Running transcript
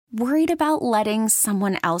Worried about letting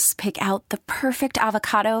someone else pick out the perfect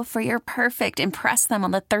avocado for your perfect impress them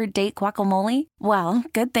on the third date guacamole? Well,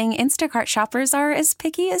 good thing Instacart shoppers are as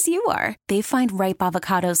picky as you are. They find ripe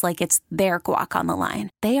avocados like it's their guac on the line.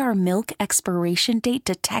 They are milk expiration date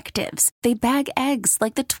detectives. They bag eggs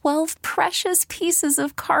like the 12 precious pieces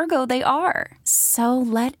of cargo they are. So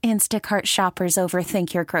let Instacart shoppers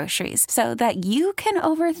overthink your groceries so that you can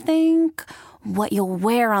overthink what you'll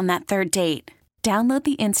wear on that third date. Download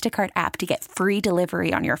the Instacart app to get free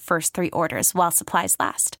delivery on your first 3 orders while supplies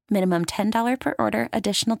last. Minimum $10 per order.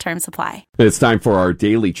 Additional terms apply. It's time for our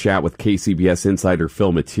daily chat with KCBS insider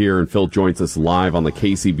Phil Matier, and Phil joins us live on the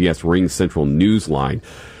KCBS Ring Central Newsline.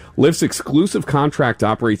 Lyft's exclusive contract to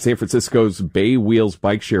operate San Francisco's Bay Wheels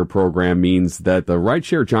bike share program means that the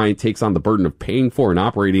rideshare giant takes on the burden of paying for and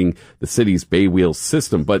operating the city's Bay Wheels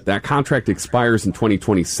system. But that contract expires in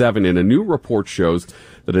 2027, and a new report shows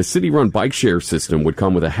that a city-run bike share system would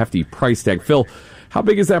come with a hefty price tag. Phil, how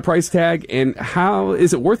big is that price tag, and how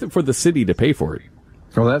is it worth it for the city to pay for it?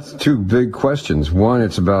 Well, that's 2 big questions. One,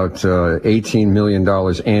 it's about $18 million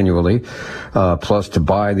annually, plus to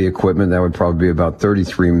buy the equipment, that would probably be about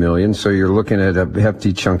 $33 million. So you're looking at a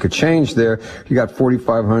hefty chunk of change there. You got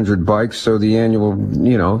 4,500 bikes, so the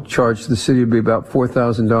annual, charge to the city would be about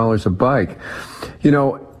 $4,000 a bike.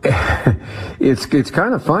 It's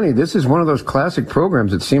kind of funny. This is one of those classic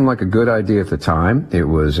programs that seemed like a good idea at the time. It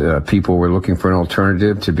was people were looking for an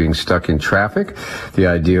alternative to being stuck in traffic. The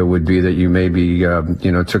idea would be that you maybe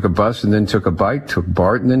took a bus and then took a bike, took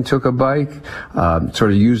BART and then took a bike, sort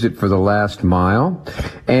of used it for the last mile.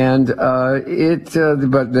 And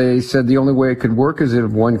but they said the only way it could work is if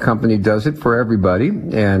one company does it for everybody,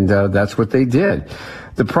 and that's what they did.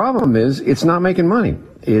 The problem is it's not making money.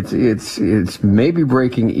 It's maybe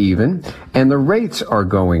breaking even, and the rates are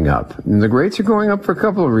going up. And the rates are going up for a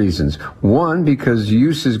couple of reasons. One, because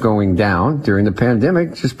use is going down during the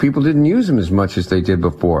pandemic, just people didn't use them as much as they did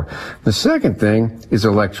before. The second thing is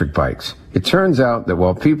electric bikes. It turns out that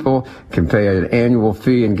while people can pay an annual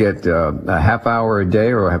fee and get a half hour a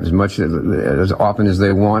day or have as often as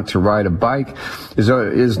they want to ride a bike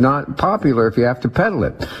is not popular if you have to pedal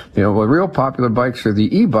it. Real popular bikes are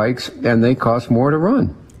the e-bikes, and they cost more to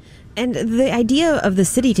run. And the idea of the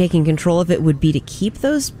city taking control of it would be to keep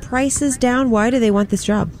those prices down. Why do they want this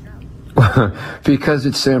job? Because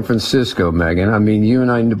it's San Francisco, Megan. I mean, you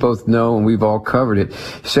and I both know, and we've all covered it.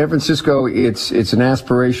 San Francisco, it's an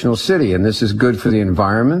aspirational city, and this is good for the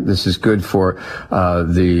environment. This is good for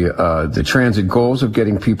the transit goals of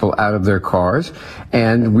getting people out of their cars,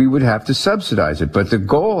 and we would have to subsidize it. But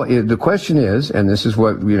the question is, and this is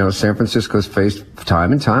what San Francisco's faced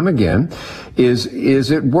time and time again, is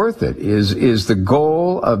it worth it? Is the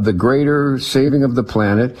goal of the greater saving of the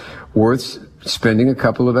planet worth spending a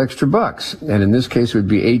couple of extra bucks? And in this case, it would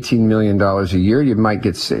be $18 million a year. You might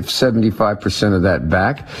get 75% of that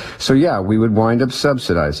back. So yeah, we would wind up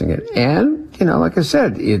subsidizing it. And, like I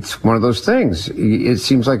said, it's one of those things. It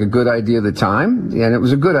seems like a good idea at the time, and it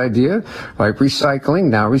was a good idea. Like recycling.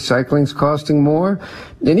 Now recycling's costing more,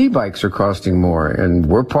 and e-bikes are costing more. And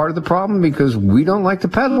we're part of the problem because we don't like to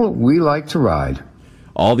pedal. We like to ride.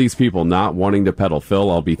 All these people not wanting to pedal.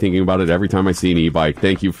 Phil, I'll be thinking about it every time I see an e-bike.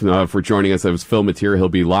 Thank you for joining us. That was Phil Matier. He'll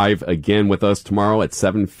be live again with us tomorrow at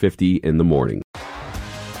 7:50 in the morning.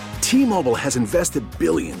 T-Mobile has invested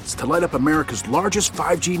billions to light up America's largest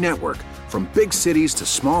 5G network, from big cities to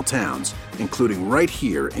small towns, including right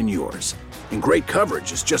here in yours. And great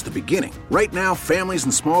coverage is just the beginning. Right now, families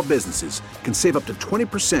and small businesses can save up to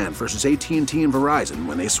 20% versus AT&T and Verizon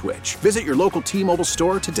when they switch. Visit your local T-Mobile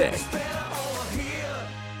store today.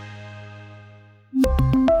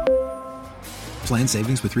 Plan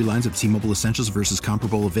savings with 3 lines of T-Mobile Essentials versus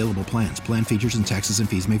comparable available plans. Plan features and taxes and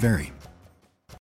fees may vary.